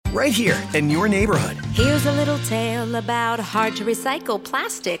right here in your neighborhood. Here's a little tale about hard-to-recycle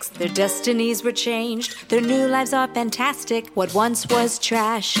plastics. Their destinies were changed. Their new lives are fantastic. What once was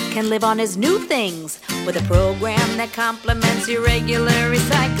trash can live on as new things with a program that complements your regular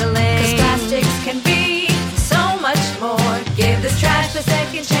recycling. 'Cause plastics can be so much more. Give this trash the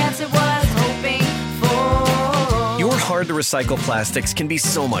second chance it was hoping for. Your hard-to-recycle plastics can be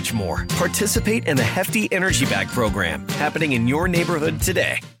so much more. Participate in the Hefty Energy Bag program happening in your neighborhood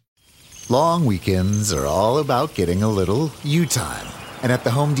today. Long weekends are all about getting a little you time. And at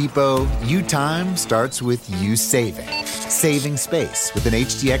the Home Depot, you time starts with you saving. Saving space with an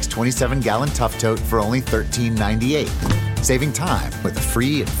HDX 27-gallon Tough Tote for only $13.98. Saving time with a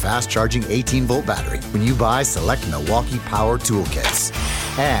free and fast-charging 18-volt battery when you buy select Milwaukee Power Toolkits.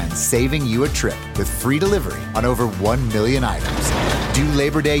 And saving you a trip with free delivery on over 1 million items. Do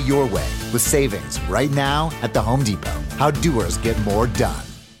Labor Day your way with savings right now at the Home Depot. How doers get more done.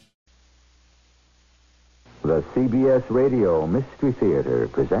 The CBS Radio Mystery Theater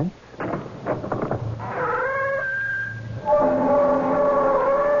presents...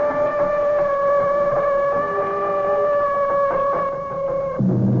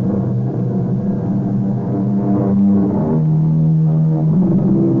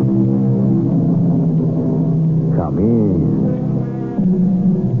 Come in.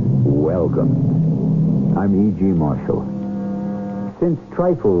 Welcome. I'm E.G. Marshall. Since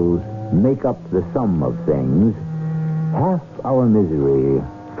trifles make up the sum of things, half our misery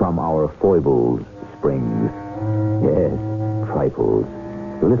from our foibles springs. Yes, trifles.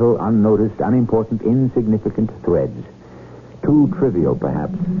 Little unnoticed, unimportant, insignificant threads. Too trivial,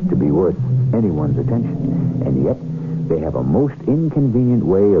 perhaps, to be worth anyone's attention. And yet, they have a most inconvenient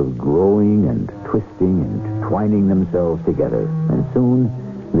way of growing and twisting and twining themselves together. And soon,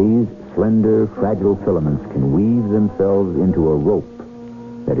 these slender, fragile filaments can weave themselves into a rope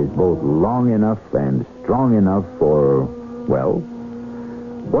that is both long enough and strong enough for, well,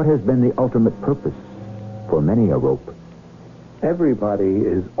 what has been the ultimate purpose for many a rope? Everybody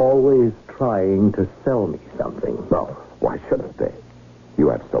is always trying to sell me something. No, why shouldn't they? You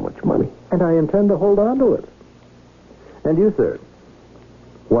have so much money. And I intend to hold on to it. And you, sir,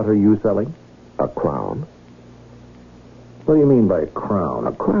 what are you selling? A crown. What do you mean by crown?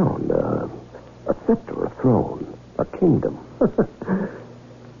 A crown, a scepter, a throne, a kingdom.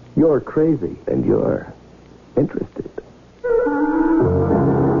 You're crazy. And you're interested.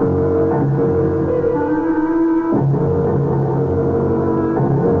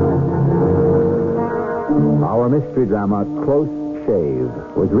 Our mystery drama, Close Shave,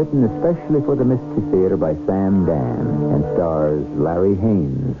 was written especially for the Mystery Theater by Sam Dan and stars Larry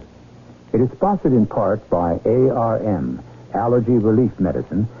Haynes. It is sponsored in part by ARM, Allergy Relief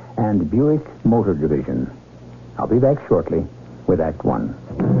Medicine, and Buick Motor Division. I'll be back shortly with Act One.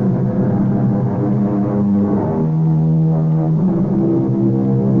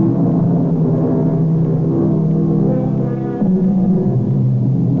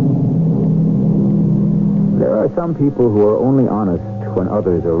 There are some people who are only honest when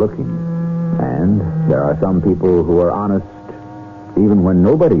others are looking. And there are some people who are honest even when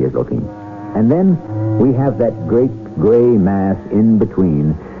nobody is looking. And then we have that great gray mass in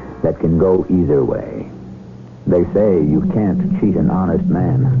between that can go either way. They say you can't cheat an honest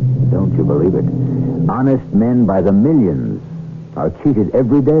man. Don't you believe it? Honest men by the millions are cheated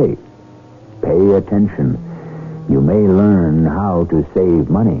every day. Pay attention. You may learn how to save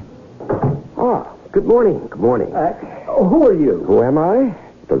money. Oh, good morning. Good morning. Who are you? Who am I?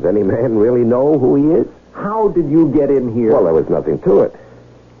 Does any man really know who he is? How did you get in here? Well, there was nothing to it.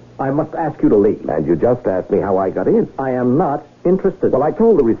 I must ask you to leave. And you just asked me how I got in. I am not interested. Well, I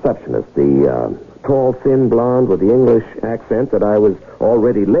told the receptionist, the tall, thin blonde with the English accent, that I was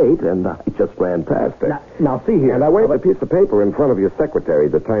already late, and I just ran past her. Now see here. And I waved a piece of paper in front of your secretary,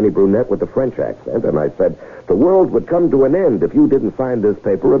 the tiny brunette with the French accent, and I said, the world would come to an end if you didn't sign this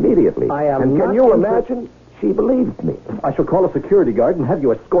paper immediately. And can you imagine? She believed me. I shall call a security guard and have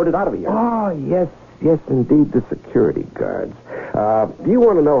you escorted out of here. Oh, yes, indeed, the security guards. Do you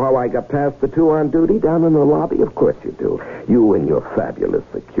want to know how I got past the two on duty down in the lobby? Of course you do. You and your fabulous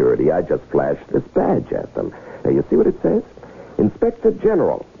security. I just flashed this badge at them. Now, you see what it says? Inspector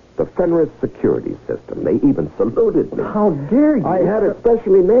General, the Fenris Security System. They even saluted me. How dare you? I had it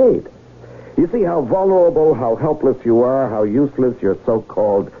specially made. You see how vulnerable, how helpless you are, how useless your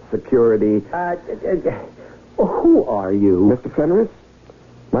so-called security... Who are you? Mr. Fenris,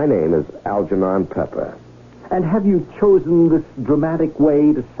 my name is Algernon Pepper. And have you chosen this dramatic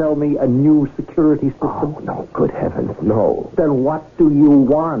way to sell me a new security system? Oh, no, good heavens, no. Then what do you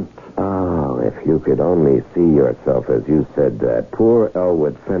want? Oh, if you could only see yourself as you said that. Poor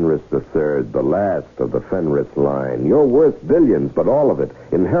Elwood Fenris III, the last of the Fenris line. You're worth billions, but all of it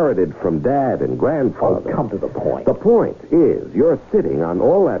inherited from Dad and Grandfather. Oh, come to the point. The point is, you're sitting on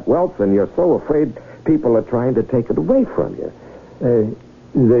all that wealth, and you're so afraid people are trying to take it away from you.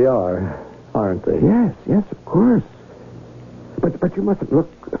 They are, aren't they? Yes, of course. But you mustn't look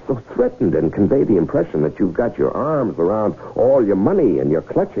so threatened and convey the impression that you've got your arms around all your money and you're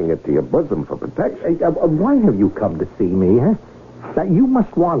clutching it to your bosom for protection. Why have you come to see me, huh? Now, you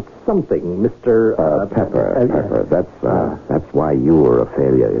must want something, Mr. Pepper. That's why you were a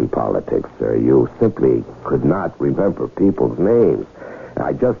failure in politics, sir. You simply could not remember people's names.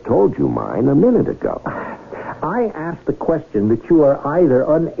 I just told you mine a minute ago. I asked a question that you are either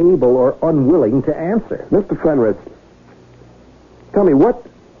unable or unwilling to answer. Mr. Fenris, tell me, what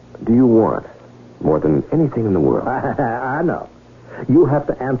do you want more than anything in the world? I know. You have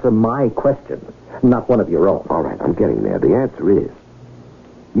to answer my question, not one of your own. All right, I'm getting there. The answer is,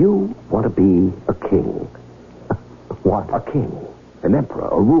 you want to be a king. What? A king, an emperor,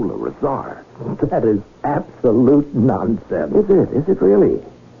 a ruler, a czar. That is absolute nonsense. Is it really?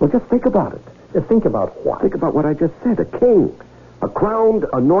 Well, just think about it. Think about what? Think about what I just said. A king. A crowned,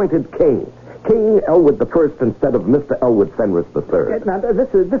 anointed king. King Elwood I instead of Mr. Elwood Fenris III. Now, this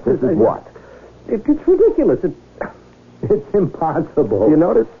is what? It's ridiculous. It's impossible. You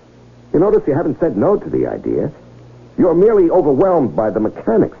notice? You haven't said no to the idea. You're merely overwhelmed by the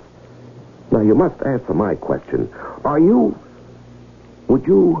mechanics. Now, you must answer my question. Would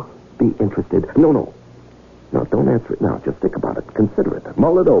you be interested? No, don't answer it now. Just think about it. Consider it.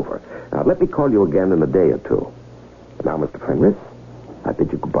 Mull it over. Now, let me call you again in a day or two. Now, Mr. Fenris, I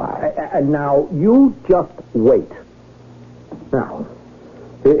bid you goodbye. And now, you just wait. Now,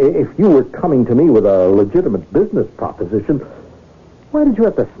 if you were coming to me with a legitimate business proposition, why did you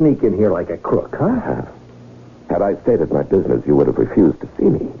have to sneak in here like a crook, huh? Had I stated my business, you would have refused to see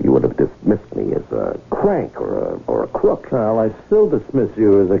me. You would have dismissed me as a crank or a crook. Well, I still dismiss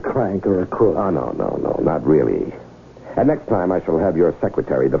you as a crank or a crook. Oh, no, not really. And next time I shall have your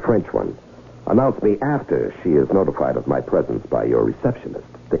secretary, the French one, announce me after she is notified of my presence by your receptionist,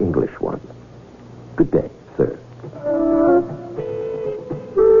 the English one. Good day, sir.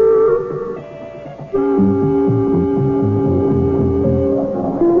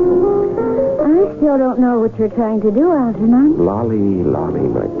 I still don't know what you're trying to do, Algernon. Lolly,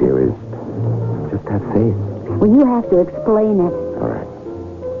 my dearest. Just have faith. Well, you have to explain it. All right.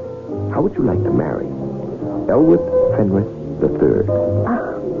 How would you like to marry Elwood Fenris III?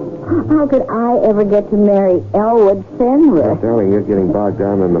 How could I ever get to marry Elwood Fenris? Well, darling, you're getting bogged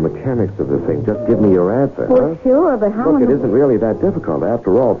down in the mechanics of the thing. Just give me your answer, Well, sure, but how... Look, it isn't really that difficult.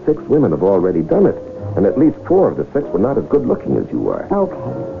 After all, 6 women have already done it. And at least 4 of the 6 were not as good looking as you are.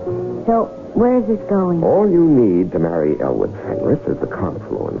 Okay. So, where's this going? All you need to marry Elwood Fenris is the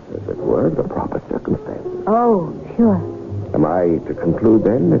confluence, as it were, of the proper circumstances. Oh, sure. Am I to conclude,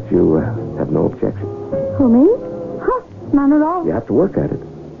 then, that you have no objection? Who, me? Huh, none at all. You have to work at it.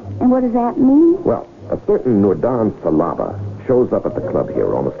 And what does that mean? Well, a certain Nurdan Salaba shows up at the club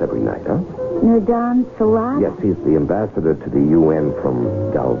here almost every night, huh? Nurdan Sarab? Yes, he's the ambassador to the UN from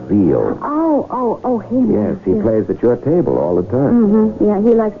Dalziel. Oh, him. Yes, he plays at your table all the time. Mm-hmm. Yeah,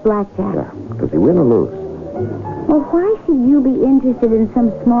 he likes blackjack. Yeah. Does he win or lose? Well, why should you be interested in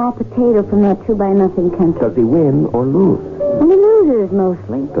some small potato from that 2-by-0 country? Does he win or lose? Well, he loses,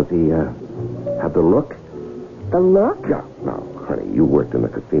 mostly. Does he have the look? The look? Yeah. Now, honey, you worked in the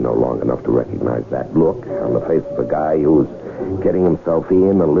casino long enough to recognize that look on the face of a guy who's getting himself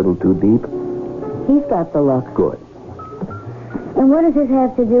in a little too deep. He's got the look. Good. And what does this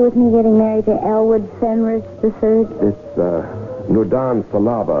have to do with me getting married to Elwood Fenris III? This Nurdan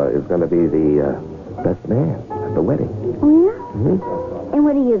Salaba is going to be the best man at the wedding. Oh, yeah? Mm-hmm. And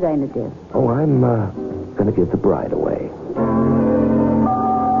what are you going to do? Oh, I'm going to give the bride away.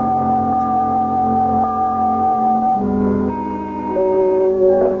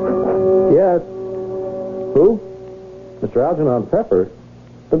 Yes. Who? Mr. Algernon Pepper?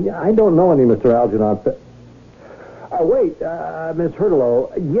 I don't know any Mr. Algernon Pepper. Wait, Miss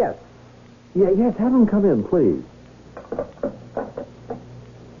Hurtlow. Yes. Yes, have him come in, please.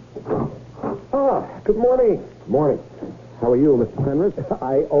 Good morning. Good morning. How are you, Mr. Fenris?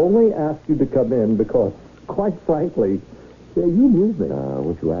 I only asked you to come in because, quite frankly, you amuse me.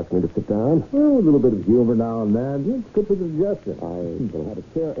 Would you ask me to sit down? Well, a little bit of humor now and then. It's good for the digestion. I shall have a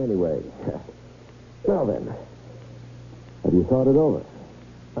chair anyway. Now then, have you thought it over?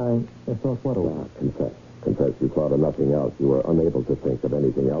 I thought what over? Confess. Confess you thought of nothing else. You were unable to think of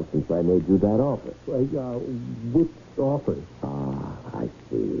anything else since I made you that offer. Which offer? Ah, I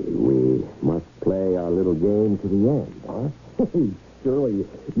see. We must play our little game to the end, huh? Surely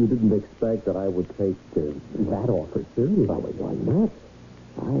you didn't expect that I would take that offer seriously. Well, why not?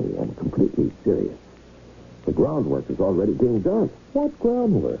 I am completely serious. The groundwork is already being done. What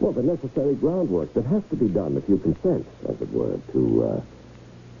groundwork? Well, the necessary groundwork that has to be done if you consent, as it were, to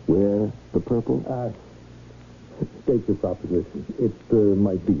wear the purple. State your proposition. It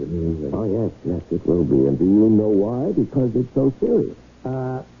might be amusing. Oh, yes, it will be. And do you know why? Because it's so serious.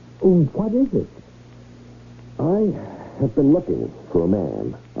 What is it? I have been looking for a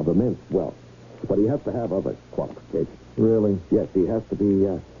man of immense wealth, but he has to have other qualifications. Really? Yes, he has to be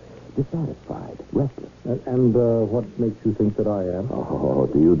dissatisfied, restless. And what makes you think that I am? Oh,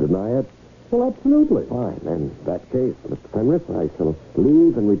 do you deny it? Well, absolutely. Fine. In that case, Mr. Fenris, I shall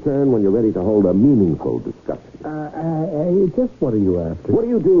leave and return when you're ready to hold a meaningful discussion. Just what are you after? What do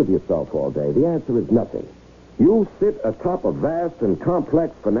you do with yourself all day? The answer is nothing. You sit atop a vast and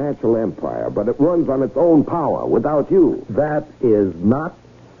complex financial empire, but it runs on its own power without you. That is not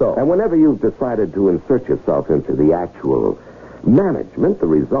so. And whenever you've decided to insert yourself into the actual management, the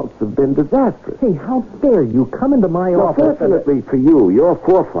results have been disastrous. Hey, how dare you come into my Well, office? fortunately for you, your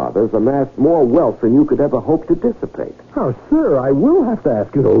forefathers amassed more wealth than you could ever hope to dissipate. Oh, sir, I will have to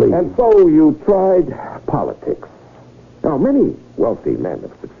ask you to leave. And so you tried politics. Now, many wealthy men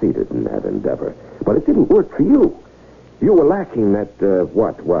have succeeded in that endeavor, but it didn't work for you. You were lacking that,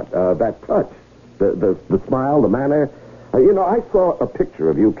 that touch, the smile, the manner. I saw a picture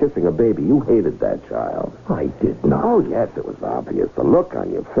of you kissing a baby. You hated that child. I did not. Oh, yes, it was obvious. The look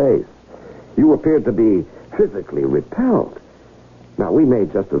on your face. You appeared to be physically repelled. Now, we may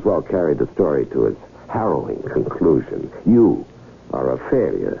just as well carry the story to its harrowing conclusion. You are a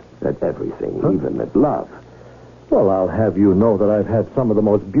failure at everything, even at love. Well, I'll have you know that I've had some of the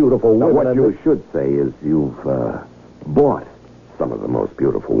most beautiful Now, women. what you should say is you've bought some of the most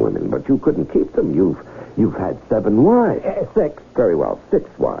beautiful women, but you couldn't keep them. You've had 7 wives. 6. Very well,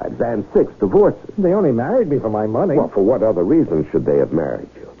 6 wives and 6 divorces. They only married me for my money. Well, for what other reason should they have married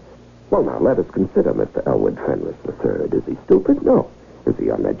you? Well, now, let us consider Mr. Elwood Fenris III. Is he stupid? No. Is he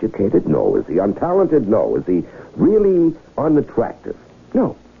uneducated? No. Is he untalented? No. Is he really unattractive?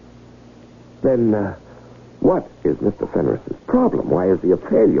 No. Then, what is Mr. Fenris's problem? Why is he a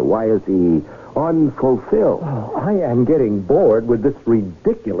failure? Why is he unfulfilled? Oh, I am getting bored with this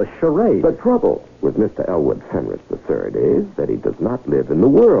ridiculous charade. The trouble with Mr. Elwood Fenris III is that he does not live in the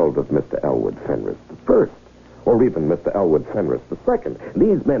world of Mr. Elwood Fenris I, or even Mr. Elwood Fenris II.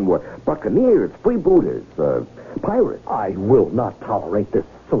 These men were buccaneers, freebooters, pirates. I will not tolerate this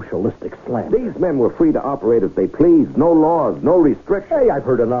socialistic slander. These men were free to operate as they pleased. No laws, no restrictions. Hey, I've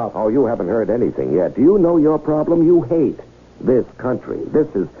heard enough. Oh, you haven't heard anything yet. Do you know your problem? You hate this country. This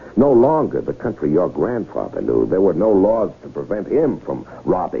is no longer the country your grandfather knew. There were no laws to prevent him from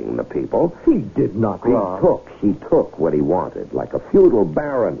robbing the people. He did not rob. He took what he wanted, like a feudal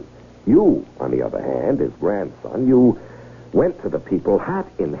baron. You, on the other hand, his grandson, you went to the people, hat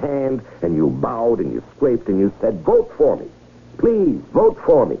in hand, and you bowed and you scraped and you said, "Vote for me. Please, vote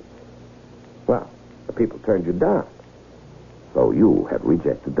for me." Well, the people turned you down. So you have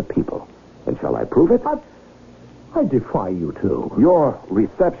rejected the people. And shall I prove it? I defy you to. Your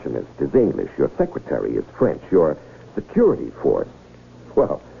receptionist is English. Your secretary is French. Your security force,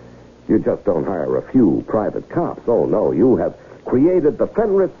 well, you just don't hire a few private cops. Oh, no, you have created the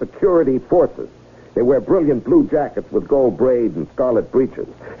Fenris Security Forces. They wear brilliant blue jackets with gold braid and scarlet breeches,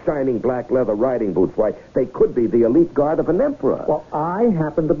 shining black leather riding boots. Why, they could be the elite guard of an emperor. Well, I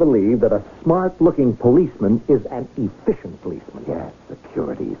happen to believe that a smart-looking policeman is an efficient policeman. Yes,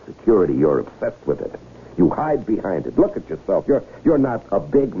 security. You're obsessed with it. You hide behind it. Look at yourself. You're not a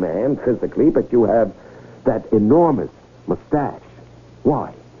big man physically, but you have that enormous mustache.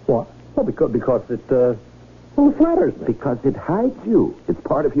 Why? What? Well, because it flatters me. Because it hides you. It's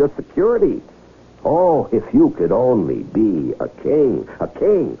part of your security. Oh, if you could only be a king. A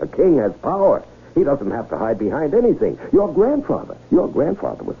king has power. He doesn't have to hide behind anything. Your grandfather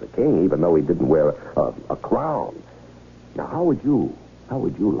was a king, even though he didn't wear a crown. Now, how would you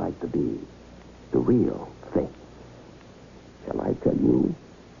like to be the real thing? Shall I tell you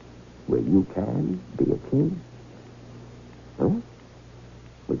where you can be a king? Huh?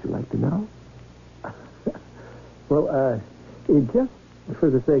 Would you like to know? Well, just for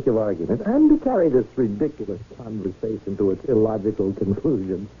the sake of argument, and to carry this ridiculous conversation to its illogical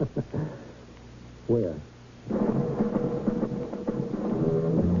conclusion. Where?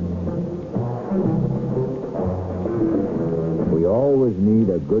 We all always need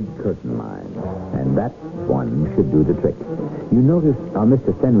a good curtain line, and that one should do the trick. You notice how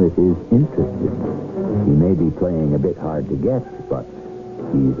Mr. Fenris is interested. He may be playing a bit hard to get, but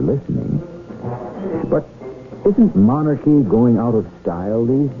he's listening. But isn't monarchy going out of style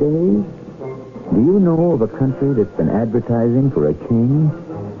these days? Do you know of a country that's been advertising for a king?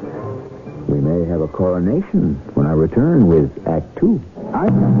 We may have a coronation when I return with Act Two.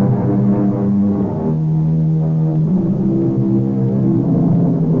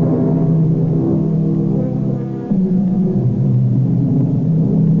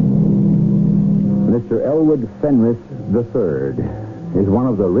 Mr. Elwood Fenris III is one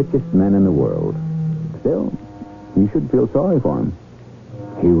of the richest men in the world. Still, you should feel sorry for him.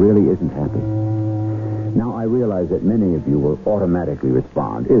 He really isn't happy. Now, I realize that many of you will automatically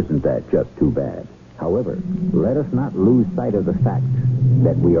respond, isn't that just too bad? However, let us not lose sight of the fact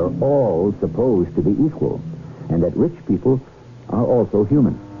that we are all supposed to be equal, and that rich people are also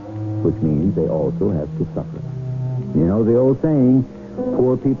human, which means they also have to suffer. You know the old saying,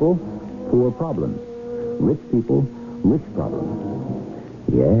 poor people, poor problems. Rich people, rich problems.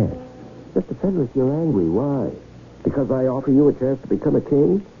 Yes. Mr. Fenris, you're angry. Why? Because I offer you a chance to become a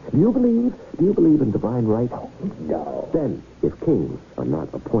king? Do you believe in divine right? No. Then, if kings are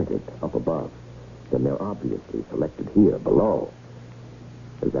not appointed up above, then they're obviously selected here below.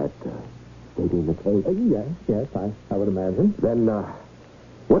 Is that stating the case? Yes, I would imagine. Then,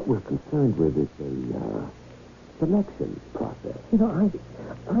 what we're concerned with is a selection process. You know,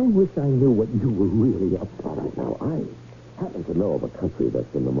 I wish I knew what you were really up to. All right, now, I happen to know of a country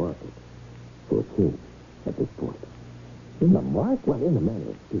that's in the market for a king at this point. In the market? Well, in the manner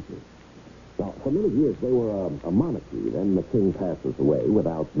of speaking. Now, for many years, they were a monarchy. Then the king passes away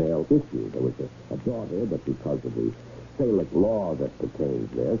without male issue. There was a daughter, but because of the Salic law that pertains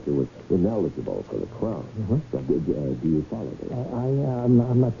there, she was ineligible for the crown. So, do you follow this? I'm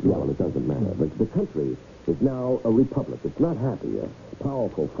not sure. Well, it doesn't matter. But the country is now a republic. It's not happy. A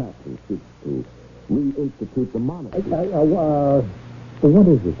powerful faction seeks to reinstitute the monarchy. What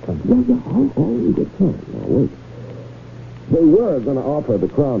is this country? You get time. Now, wait. They were going to offer the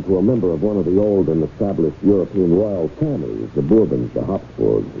crown to a member of one of the old and established European royal families, the Bourbons, the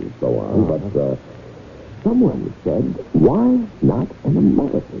Habsburgs, and so on. But someone said, why not an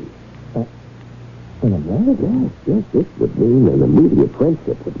American? An American? Yes. This would mean an immediate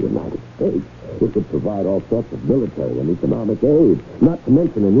friendship with the United States. It could provide all sorts of military and economic aid, not to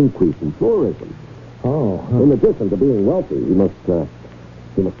mention an increase in tourism. In addition to being wealthy, he must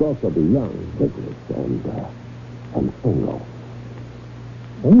also be young, vigorous, and single.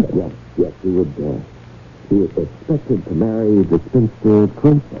 Single? Yes, he would be expected to marry the spinster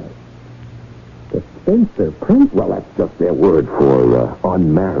princess. The spinster princess? Well, that's just their word for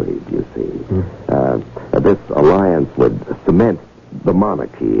unmarried, you see. This alliance would cement the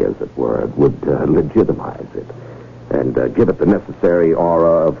monarchy, as it were. It would legitimize it and give it the necessary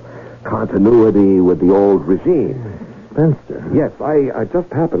aura of continuity with the old regime. Spinster? Yes, I just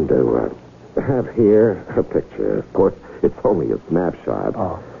happen to have here a picture. Of course, it's only a snapshot.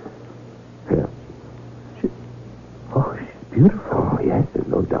 Yeah. She's beautiful. Oh, yes, there's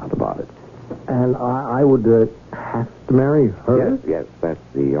no doubt about it. And I would have to marry her? Yes, that's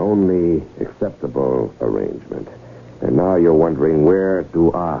the only acceptable arrangement. And now you're wondering, where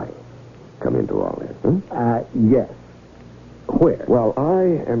do I come into all this? Yes. Where? Well,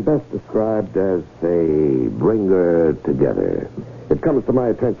 I am best described as a bringer together. It comes to my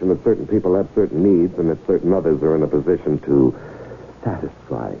attention that certain people have certain needs and that certain others are in a position to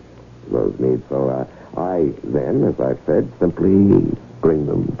satisfy those needs. So I then, as I've said, simply bring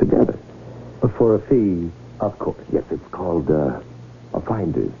them together. For a fee, of course. Yes, it's called a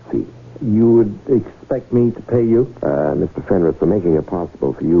finder's fee. You would expect me to pay you? Mr. Fenris, for making it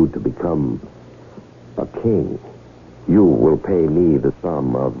possible for you to become a king, you will pay me the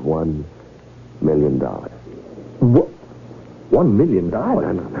sum of $1 million. What? $1 million?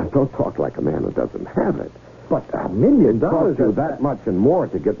 No, don't talk like a man who doesn't have it. But $1 million? It costs you that much and more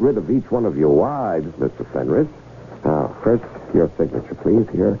to get rid of each one of your wives, Mr. Fenris. Now, first, your signature, please,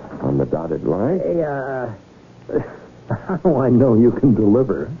 here on the dotted line. Hey, how do I know you can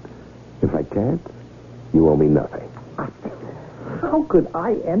deliver? If I can't, you owe me nothing. How could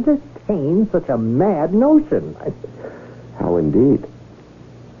I entertain such a mad notion? How indeed?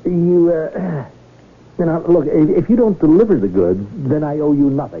 Look, if you don't deliver the goods, then I owe you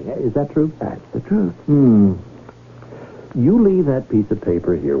nothing. Is that true? That's the truth. You leave that piece of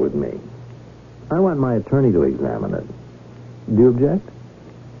paper here with me. I want my attorney to examine it. Do you object?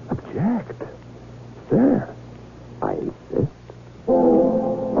 Object? Sir, I insist.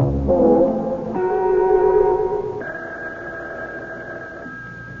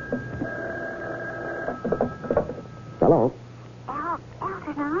 Hello?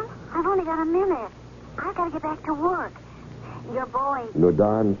 Algernon, I've only got a minute. I've got to get back to work. Your boy...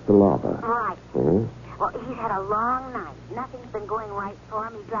 Nudan Salava. Right. Hmm? Well, he's had a long night. Nothing's been going right for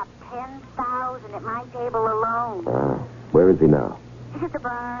him. He dropped $10,000 at my table alone. Where is he now? He's at the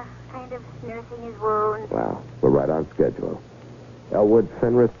bar, kind of nursing his wound. Well, we're right on schedule. Elwood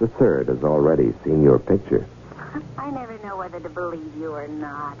Fenris III has already seen your picture. I never know whether to believe you or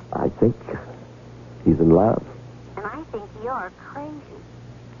not. I think he's in love. And I think you're crazy.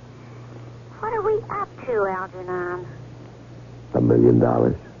 What are we up to, Algernon? $1 million.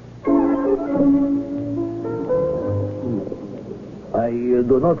 I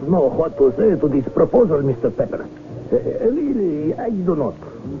do not know what to say to this proposal, Mr. Pepper. Really, I do not.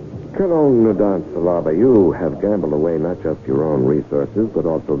 Colonel Nudan Salava, you have gambled away not just your own resources, but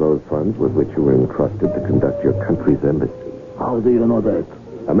also those funds with which you were entrusted to conduct your country's embassy. How do you know that?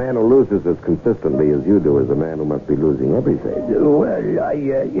 A man who loses as consistently as you do is a man who must be losing everything. Well, you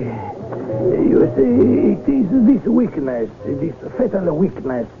see, it is this weakness, this fatal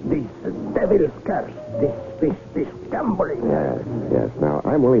weakness, this devil's curse, this gambling. Yes. Now,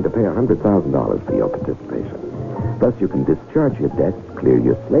 I'm willing to pay $100,000 for your participation. Thus, you can discharge your debts, clear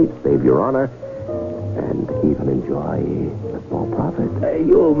your slate, save your honor, and even enjoy a small profit.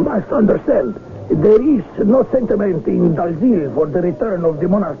 You must understand, there is no sentiment in Dalzil for the return of the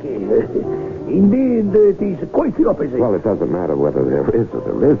monarchy. Indeed, it is quite the opposite. Well, it doesn't matter whether there is or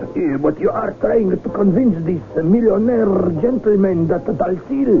there isn't. But you are trying to convince this millionaire gentleman that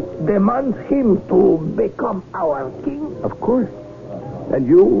Dalzil demands him to become our king? Of course. And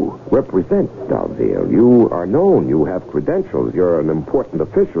you represent Dalziel. You are known. You have credentials. You're an important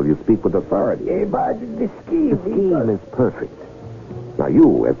official. You speak with authority. But the scheme... The scheme is perfect. Now,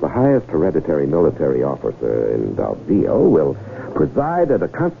 you, as the highest hereditary military officer in Dalziel, will preside at a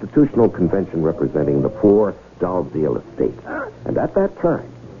constitutional convention representing the 4 Dalziel estates. And at that time,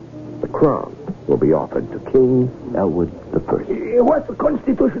 the crown will be offered to King Elwood I. What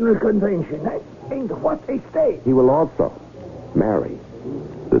constitutional convention? And what estate? He will also marry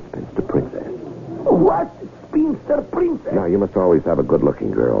the spinster princess. What spinster princess? Now, you must always have a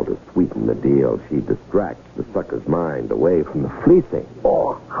good-looking girl to sweeten the deal. She distracts the sucker's mind away from the fleecing.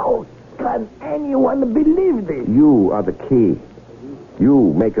 Oh, how can anyone believe this? You are the key.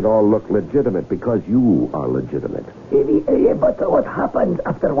 You make it all look legitimate because you are legitimate. But what happens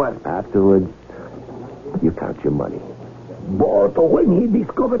afterwards? Afterwards, you count your money. But when he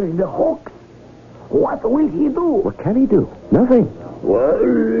discovers the hoax, what will he do? What can he do? Nothing. Well,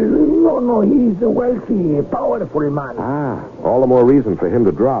 no, he's a wealthy, powerful man. All the more reason for him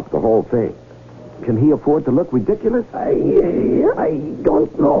to drop the whole thing. Can he afford to look ridiculous? I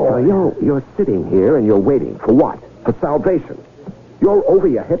don't know. Now, you're sitting here and you're waiting. For what? For salvation. You're over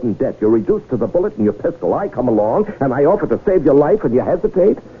your head in debt. You're reduced to the bullet in your pistol. I come along and I offer to save your life and you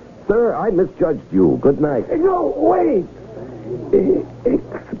hesitate? Sir, I misjudged you. Good night. No, wait.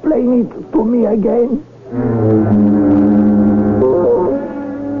 Explain it to me again.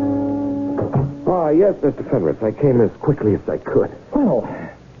 Yes, Mr. Fenris. I came as quickly as I could. Well,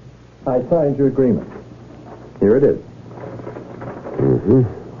 I signed your agreement. Here it is. Mm-hmm.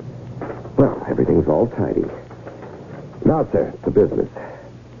 Well, everything's all tidy. Now, sir, to business.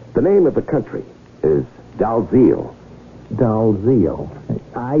 The name of the country is Dalziel. Dalziel?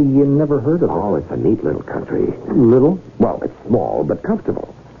 I never heard of it. Oh, it's a neat little country. Little? Well, it's small, but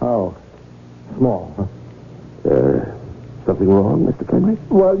comfortable. Oh, small, huh? Something wrong, Mr. Fenris?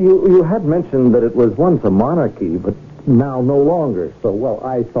 Well, you had mentioned that it was once a monarchy, but now no longer. So, well,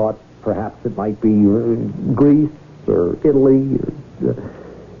 I thought perhaps it might be Greece or Italy.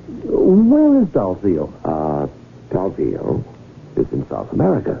 Where is Dalziel? Dalziel is in South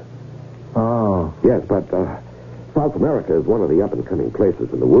America. Oh. Yes, but South America is one of the up-and-coming places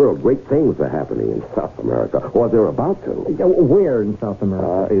in the world. Great things are happening in South America, or they're about to. Where in South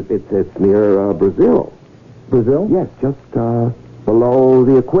America? It's near Brazil. Brazil? Yes, just below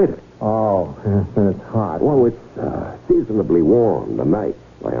the equator. Oh, and it's hot. Well, it's seasonably warm. The nights,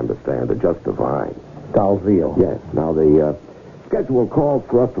 I understand, are just divine. Dalziel. Yes. Now, the schedule calls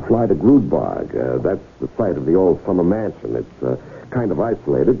for us to fly to Grudberg. That's the site of the old summer mansion. It's kind of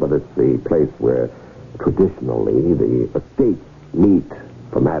isolated, but it's the place where traditionally the estates meet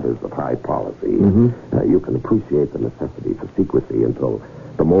for matters of high policy. Mm-hmm. You can appreciate the necessity for secrecy until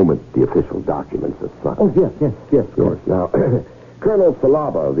the moment the official documents are signed. Oh, yes, of course. Now, Colonel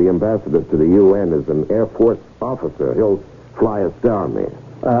Salaba, the ambassador to the UN, is an Air Force officer. He'll fly us down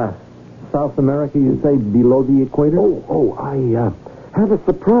there. South America, you say, below the equator? I have a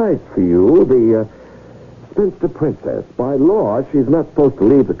surprise for you. The spinster princess. By law, she's not supposed to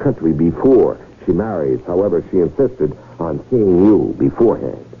leave the country before she marries. However, she insisted on seeing you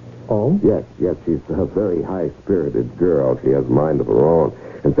beforehand. Oh? Yes, she's a very high-spirited girl. She has a mind of her own.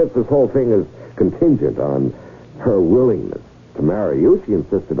 And since this whole thing is contingent on her willingness to marry you, she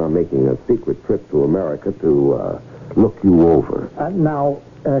insisted on making a secret trip to America to look you over.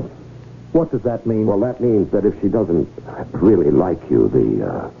 What does that mean? Well, that means that if she doesn't really like you,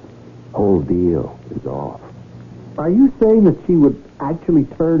 the whole deal is off. Are you saying that she would actually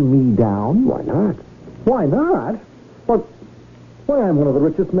turn me down? Why not? Why not? Why, I'm one of the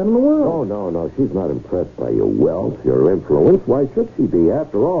richest men in the world. Oh, no. She's not impressed by your wealth, your influence. Why should she be?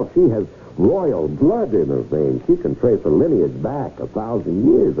 After all, she has royal blood in her veins. She can trace a lineage back 1,000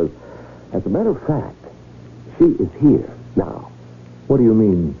 years. As a matter of fact, she is here now. What do you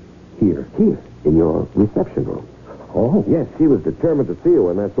mean, here? Here, in your reception room. Oh. Yes, she was determined to see you,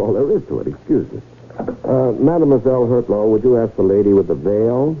 and that's all there is to it. Excuse me. Mademoiselle Hurtlow, would you ask the lady with the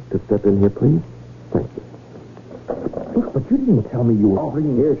veil to step in here, please? Thank you. Look, but you didn't tell me you were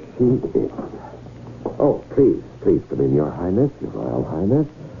bringing... Here she is. Oh, please come in, Your Highness, Your Royal Highness.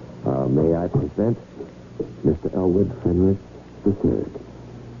 May I present Mr. Elwood Fenris III?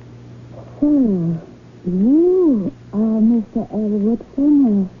 Sir, you are Mr. Elwood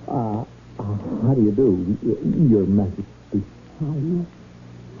Fenris. How do you do, Your Majesty? Highness.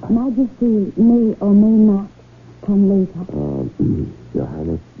 Majesty may or may not come later. Your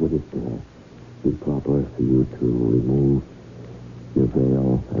Highness, would it be proper for you to remove your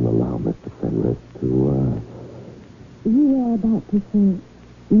veil and allow Mr. Fenris to, You are about to say,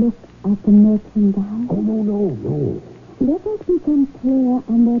 look at the merchandise. Oh, no. Let us become clear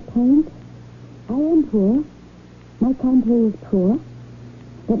on their point. I am poor. My country is poor.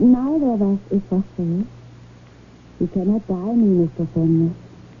 But neither of us is for sale. You cannot buy me, Mr. Fenris.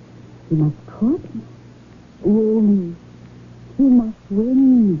 You must court me. Woo me. You must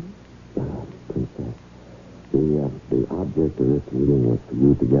win me. Princess, the object of this meeting was for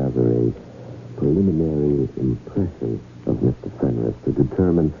you to gather a preliminary impression of Mr. Fenris to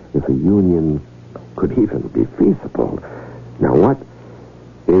determine if a union could even be feasible. Now, what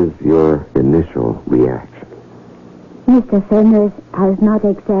is your initial reaction? Mr. Fenris has not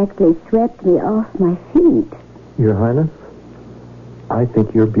exactly swept me off my feet. Your Highness, I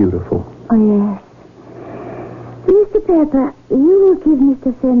think you're beautiful. Oh, yes. Mr. Pepper, you will give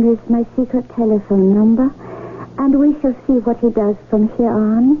Mr. Fenris my secret telephone number, and we shall see what he does from here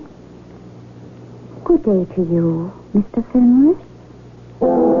on. Good day to you, Mr. Fenris.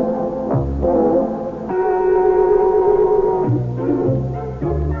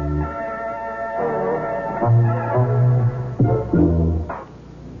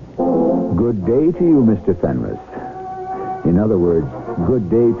 Good day to you, Mr. Fenris. In other words, good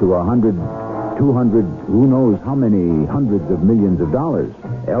day to 100, 200, who knows how many hundreds of millions of dollars.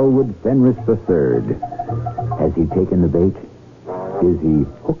 Elwood Fenris III. Has he taken the bait? Is he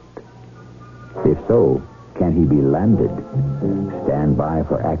hooked? If so, can he be landed? Stand by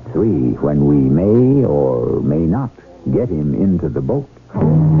for Act 3 when we may or may not get him into the boat.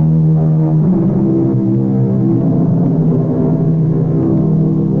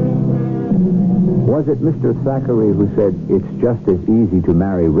 Was it Mr. Thackeray who said it's just as easy to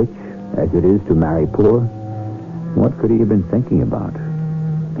marry rich as it is to marry poor? What could he have been thinking about?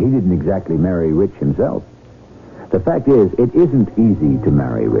 He didn't exactly marry rich himself. The fact is, it isn't easy to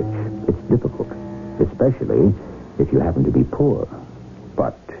marry rich. It's difficult, especially if you happen to be poor.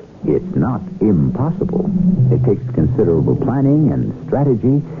 But it's not impossible. It takes considerable planning and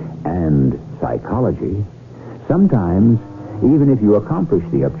strategy and psychology. Sometimes, even if you accomplish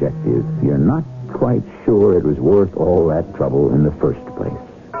the objective, you're not quite sure it was worth all that trouble in the first place.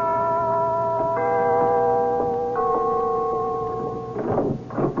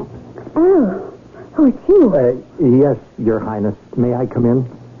 Oh, it's you. Yes, Your Highness. May I come in?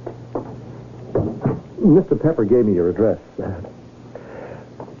 Mr. Pepper gave me your address.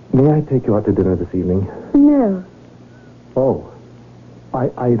 May I take you out to dinner this evening? No. Oh.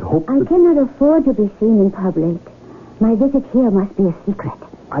 I'd hoped I cannot afford to be seen in public. My visit here must be a secret.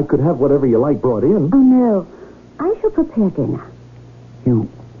 I could have whatever you like brought in. Oh, no. I shall prepare dinner. You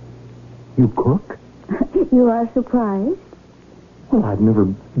cook? You are surprised? Well, I've never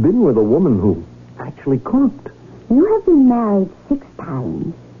been with a woman who actually cooked. You have been married 6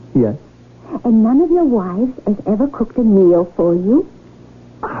 times. Yes. And none of your wives has ever cooked a meal for you?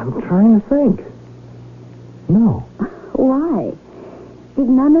 I'm trying to think. No. Why? Did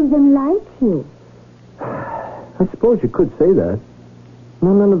none of them like you? I suppose you could say that.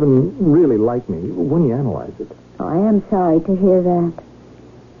 No, none of them really like me when you analyze it. Oh, I am sorry to hear that.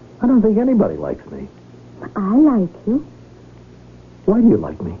 I don't think anybody likes me. I like you. Why do you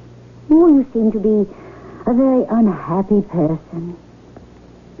like me? Oh, you seem to be a very unhappy person.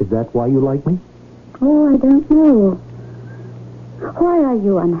 Is that why you like me? Oh, I don't know. Why are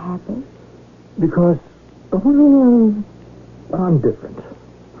you unhappy? Because, well, I'm different.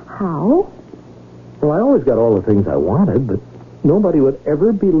 How? Well, I always got all the things I wanted, but nobody would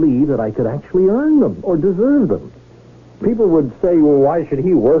ever believe that I could actually earn them or deserve them. People would say, well, why should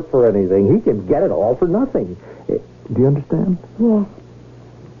he work for anything? He can get it all for nothing. Do you understand? Yes.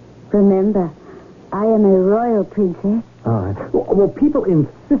 Remember, I am a royal princess. All right. Well, people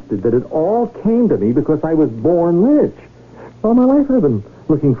insisted that it all came to me because I was born rich. All my life I've been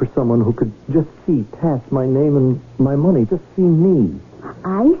looking for someone who could just see past my name and my money, just see me.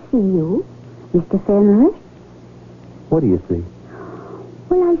 I see you, Mr. Fenris. What do you see?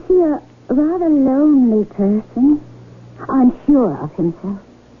 Well, I see a rather lonely person, unsure of himself.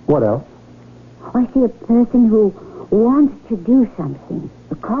 What else? I see a person who wants to do something,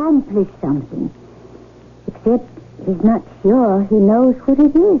 accomplish something, except he's not sure he knows what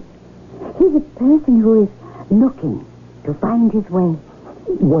it is. He's a person who is looking to find his way.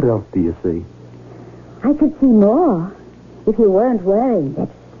 What else do you see? I could see more if you weren't wearing that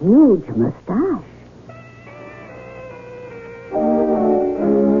huge mustache.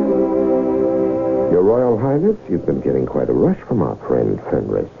 Your Royal Highness, you've been getting quite a rush from our friend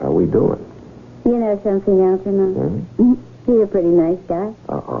Fenris. How are we doing? You know something, Algernon? He's a pretty nice guy.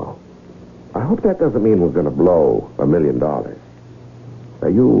 Uh-oh. I hope that doesn't mean we're going to blow $1 million. Are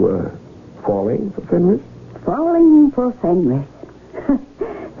you, falling for Fenris? Falling for Fenris.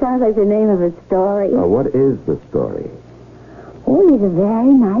 Sounds like the name of a story. What is the story? Oh, he's a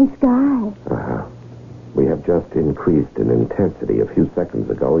very nice guy. Uh-huh. We have just increased in intensity. A few seconds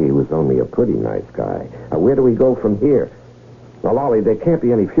ago, he was only a pretty nice guy. Now, where do we go from here? Now, Lolly, there can't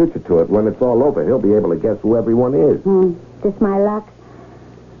be any future to it. When it's all over, he'll be able to guess who everyone is. Just my luck.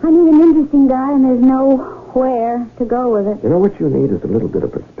 I need an interesting guy, and there's nowhere to go with it. You know what you need is a little bit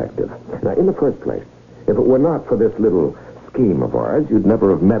of perspective. Now, in the first place, if it were not for this little scheme of ours, you'd never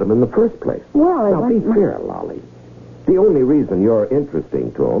have met him in the first place. Well, now, be fair, Lolly. The only reason you're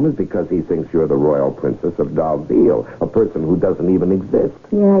interesting to him is because he thinks you're the royal princess of Dalziel, a person who doesn't even exist.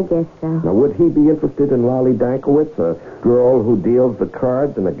 Yeah, I guess so. Now, would he be interested in Lolly Dankowitz, a girl who deals the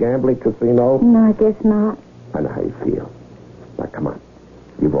cards in a gambling casino? No, I guess not. I know how you feel. Now, come on.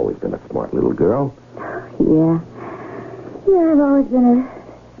 You've always been a smart little girl. Yeah. Yeah, I've always been a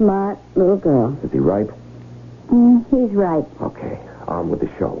smart little girl. Is he right? He's right. Okay, on with the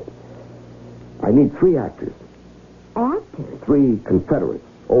show. I need 3 actors. Actors? 3 Confederates,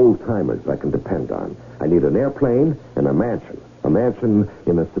 old-timers I can depend on. I need an airplane and a mansion. A mansion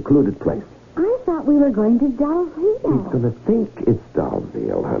in a secluded place. I thought we were going to Dalziel. He's going to think it's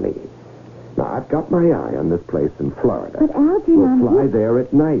Dalziel, honey. Now, I've got my eye on this place in Florida. But Algernon... We'll fly there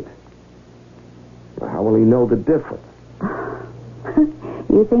at night. Now, how will he know the difference?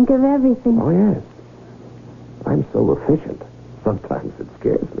 You think of everything. Oh, yes. I'm so efficient. Sometimes it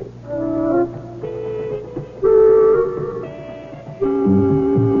scares me.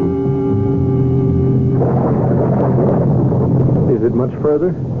 Is it much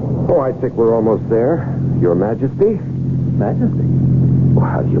further? Oh, I think we're almost there. Your Majesty? Majesty?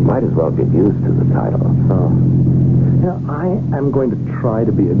 Well, you might as well get used to the title. Oh. Now, I am going to try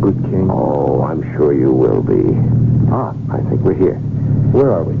to be a good king. Oh, I'm sure you will be. I think we're here.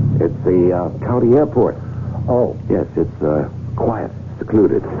 Where are we? It's the county airport. Oh. Yes, it's quiet,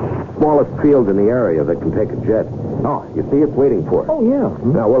 secluded. Smallest field in the area that can take a jet. Oh, you see, it's waiting for us. Oh, yeah.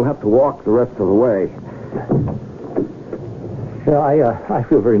 Now, we'll have to walk the rest of the way. Yeah, I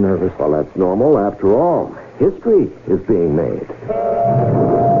feel very nervous. Well, that's normal. After all, history is being made.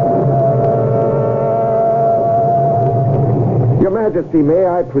 Your Majesty, may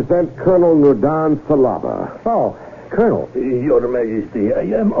I present Colonel Nudan Salaba? Oh, Colonel. Your Majesty, I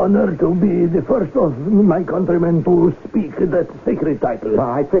am honored to be the first of my countrymen to speak that sacred title.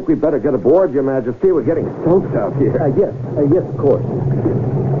 I think we'd better get aboard, Your Majesty. We're getting stoked out here. Yes, of course.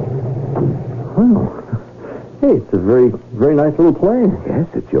 Well, hey, it's a very, very nice little plane. Yes,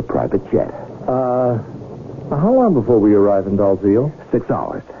 it's your private jet. How long before we arrive in Dalziel? 6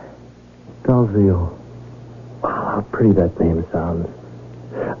 hours. Dalziel. How pretty that name sounds.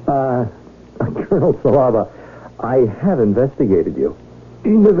 Colonel Salaba, I have investigated you.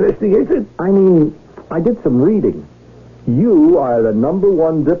 Investigated? I mean, I did some reading. You are the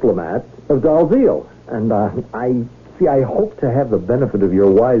 #1 diplomat of Dalziel, and I hope to have the benefit of your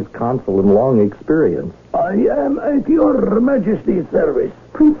wise counsel and long experience. I am at your Majesty's service.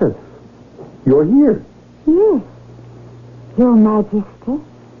 Princess, you're here. Yes. Your Majesty.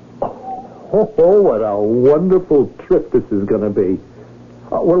 Oh, what a wonderful trip this is going to be.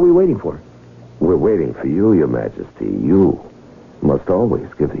 What are we waiting for? We're waiting for you, Your Majesty. You must always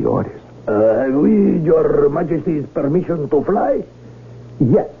give the orders. Have we Your Majesty's permission to fly?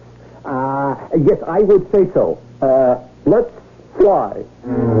 Yes. Yes, I would say so. Let's fly.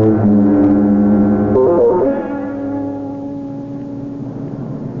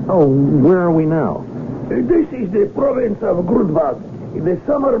 Oh, where are we now? This is the province of Grudbag. The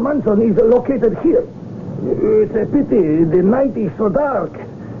summer mansion is located here. It's a pity the night is so dark.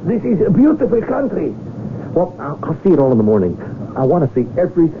 This is a beautiful country. Well, I'll see it all in the morning. I want to see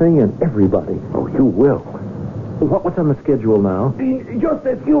everything and everybody. Oh, you will. What's on the schedule now? In just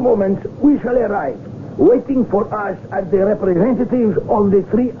a few moments, we shall arrive. Waiting for us are the representatives of the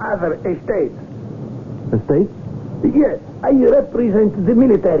 3 other estates. Estates? Yes, I represent the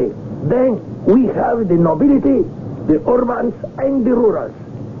military. Then we have the nobility, the urbans, and the rurals.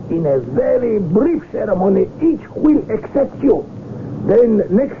 In a very brief ceremony, each will accept you. Then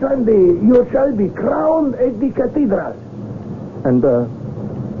next Sunday, you shall be crowned at the cathedral. And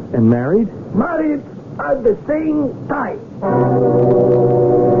married? Married at the same time.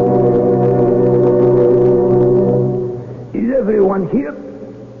 Is everyone here?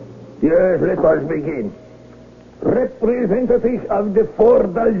 Yes, let us begin. Representatives of the 4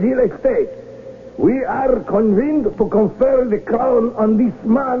 Dalzil estates, we are convened to confer the crown on this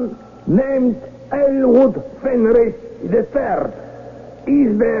man named Elwood Fenris III.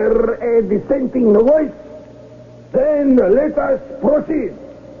 Is there a dissenting voice? Then let us proceed.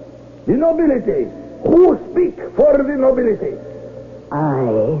 The nobility. Who speak for the nobility?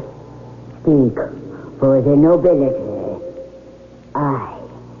 I speak for the nobility. I,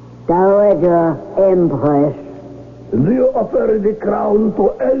 Dowager Empress. Do you offer the crown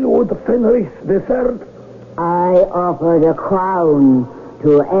to Elwood Fenris III? I offer the crown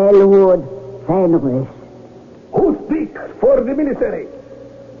to Elwood Fenris. Who speaks for the military?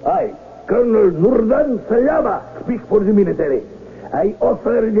 I, Colonel Nurdan Sayaba, speak for the military. I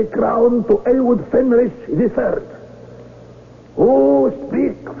offer the crown to Elwood Fenris III. Who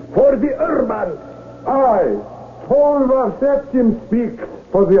speaks for the urban? I, Tolva Septim, speaks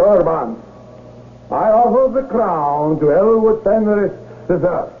for the urban. I offer the crown to Elwood Fenris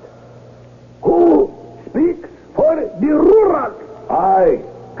III. Who speaks for the rural? I,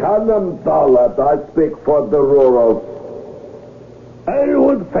 Kanem Dalat, I speak for the rurals.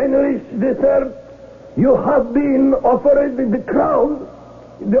 Elwood Fenris III, you have been offered the crown,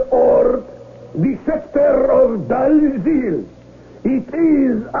 the orb, the scepter of Dalzil. It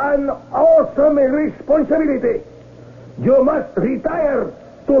is an awesome responsibility. You must retire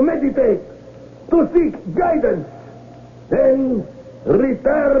to meditate, to seek guidance, then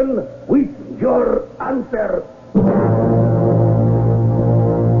return with your answer.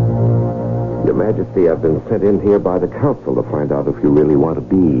 Your Majesty, I've been sent in here by the council to find out if you really want to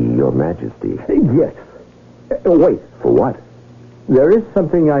be Your Majesty. Yes. Wait. For what? There is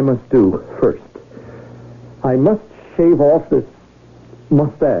something I must do first. I must shave off this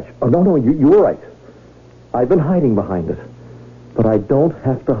mustache. Oh, no, you were right. I've been hiding behind it. But I don't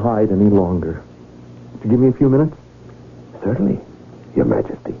have to hide any longer. Would you give me a few minutes? Certainly, Your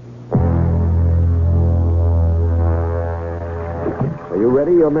Majesty. Are you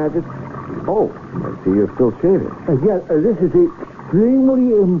ready, Your Majesty? Oh, I see you're still shaving. Yes, this is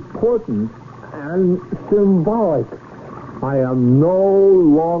extremely important and symbolic. I am no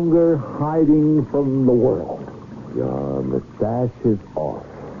longer hiding from the world. Your mustache is off.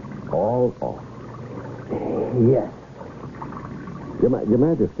 All off. Yes. Your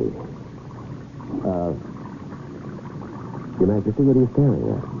Majesty. Your Majesty, what are you staring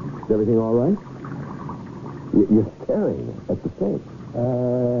at? Is everything all right? You're staring at the safe.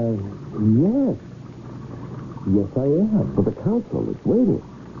 Yes. Yes, I am. But the council is waiting.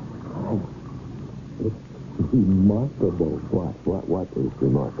 It's remarkable. What is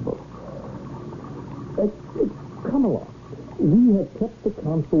remarkable? Come along. We have kept the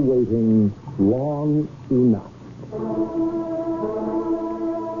council waiting long enough.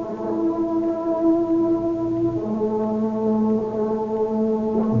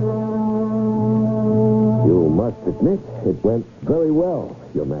 You must admit it went very well,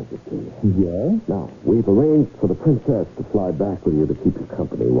 Your Majesty. Yes? Now, we've arranged for the princess to fly back with you to keep you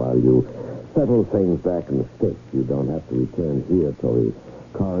company while you settle things back in the States. You don't have to return here till the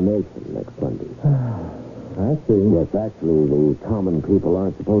coronation next Sunday. I see. Yes, actually, the common people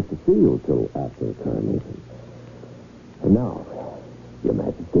aren't supposed to see you till after the coronation. And now, Your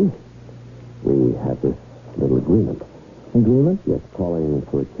Majesty, we have this little agreement. Agreement? Yes, calling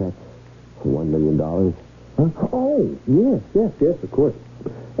for a check for $1 million. Huh? Oh, yes, of course.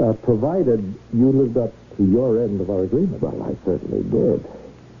 Provided you lived up to your end of our agreement. Well, I certainly did.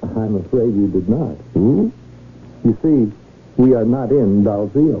 I'm afraid you did not. You see, we are not in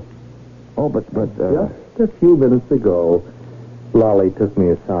Dalziel. Oh, but Just a few minutes ago, Lolly took me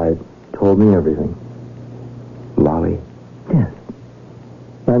aside, told me everything. Lolly? Yes.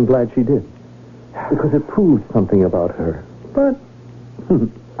 I'm glad she did, because it proved something about her. But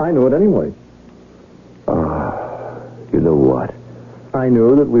I knew it anyway. You know what? I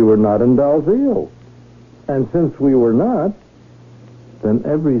knew that we were not in Dalziel. And since we were not, then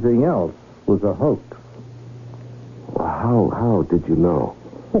everything else was a hoax. Well, how did you know?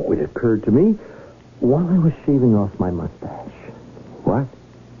 Oh, it occurred to me while I was shaving off my mustache. What?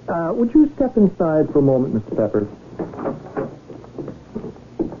 Would you step inside for a moment, Mr. Pepper?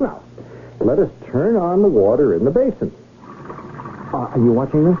 Now, let us turn on the water in the basin. Are you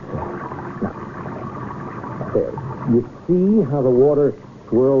watching this? Now, there. You see how the water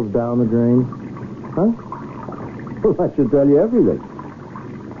swirls down the drain? Huh? Well, that should tell you everything.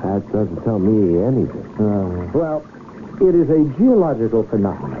 That doesn't tell me anything. Well, it is a geological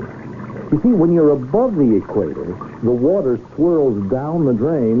phenomenon. You see, when you're above the equator, the water swirls down the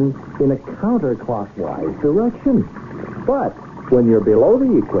drain in a counterclockwise direction. But when you're below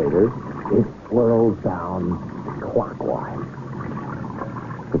the equator, it swirls down clockwise.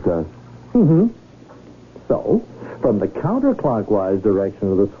 It does? Mm-hmm. So, from the counterclockwise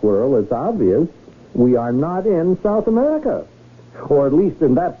direction of the swirl, it's obvious we are not in South America. Or at least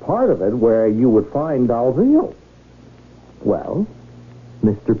in that part of it where you would find Dalziel. Well,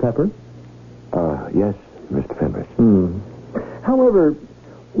 Mr. Pepper? Yes, Mr. Fenris. However,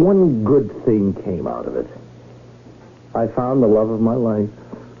 one good thing came out of it. I found the love of my life,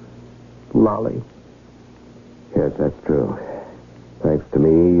 Lolly. Yes, that's true. Thanks to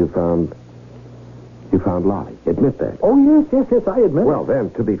me, you found Lolly. Admit that. Oh, yes, I admit Well, it.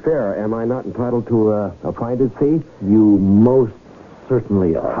 then, to be fair, am I not entitled to a finder's fee? You most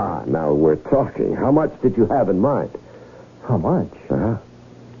certainly are. Now we're talking. How much did you have in mind? How much? Uh-huh.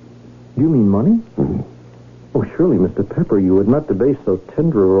 Do you mean money? Mm-hmm. Oh, surely, Mr. Pepper, you would not debase so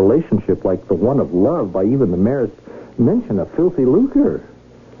tender a relationship like the one of love by even the merest mention of filthy lucre.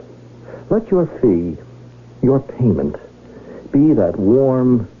 Let your fee, your payment, be that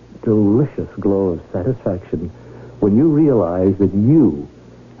warm, delicious glow of satisfaction when you realize that you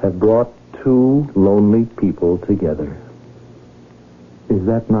have brought two lonely people together. Is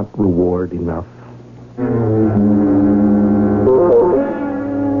that not reward enough?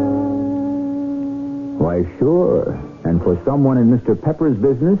 Why, sure. And for someone in Mr. Pepper's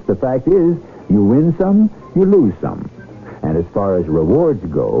business, the fact is, you win some, you lose some. And as far as rewards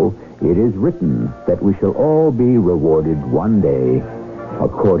go, it is written that we shall all be rewarded one day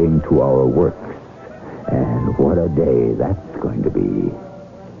according to our works. And what a day that's going to be.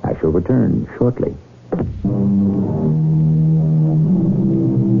 I shall return shortly.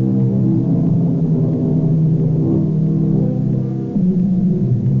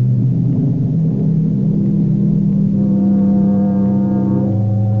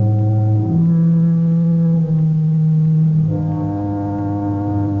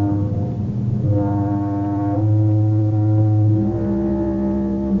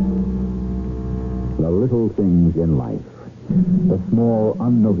 Things in life, the small,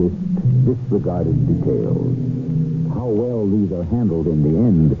 unnoticed, disregarded details. How well these are handled in the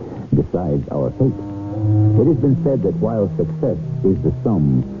end decides our fate. It has been said that while success is the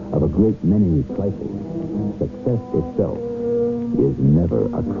sum of a great many trifles, success itself is never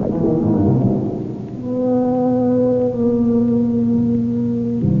a trifle.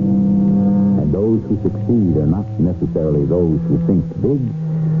 And those who succeed are not necessarily those who think big,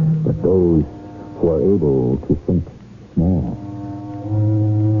 but those who are able to think small.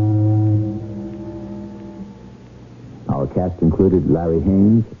 Our cast included Larry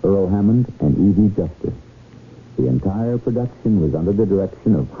Haynes, Earl Hammond, and Evie Justice. The entire production was under the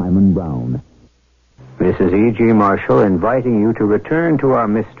direction of Hyman Brown. This is E.G. Marshall inviting you to return to our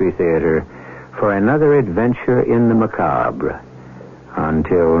Mystery Theater for another adventure in the macabre.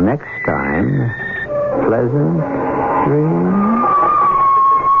 Until next time, pleasant dreams.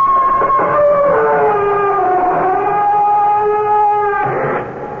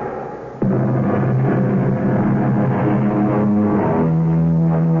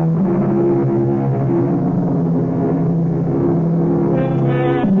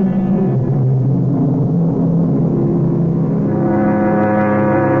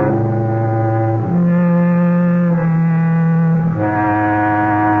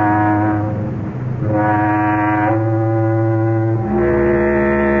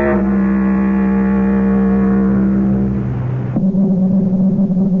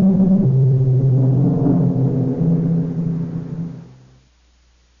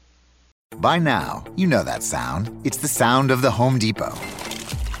 By now, you know that sound. It's the sound of the Home Depot.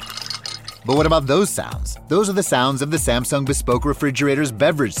 But what about those sounds? Those are the sounds of the Samsung Bespoke Refrigerator's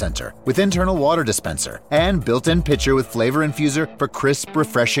Beverage Center with internal water dispenser and built-in pitcher with flavor infuser for crisp,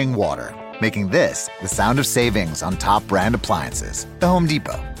 refreshing water. Making this the sound of savings on top brand appliances. The Home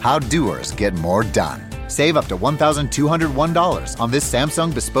Depot. How doers get more done. Save up to $1,201 on this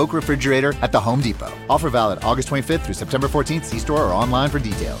Samsung Bespoke Refrigerator at the Home Depot. Offer valid August 25th through September 14th. See store or online for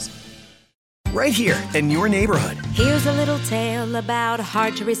details. Right here in your neighborhood. Here's a little tale about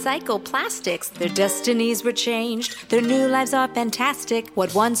hard-to-recycle plastics. Their destinies were changed. Their new lives are fantastic.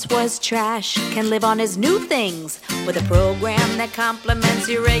 What once was trash can live on as new things with a program that complements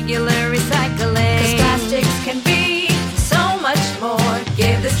your regular recycling. 'Cause plastics can be so much more.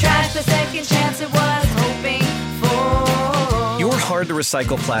 Give this trash the second chance it was hoping for. Your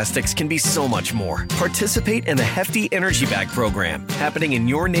hard-to-recycle plastics can be so much more. Participate in the Hefty Energy Bag program happening in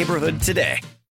your neighborhood today.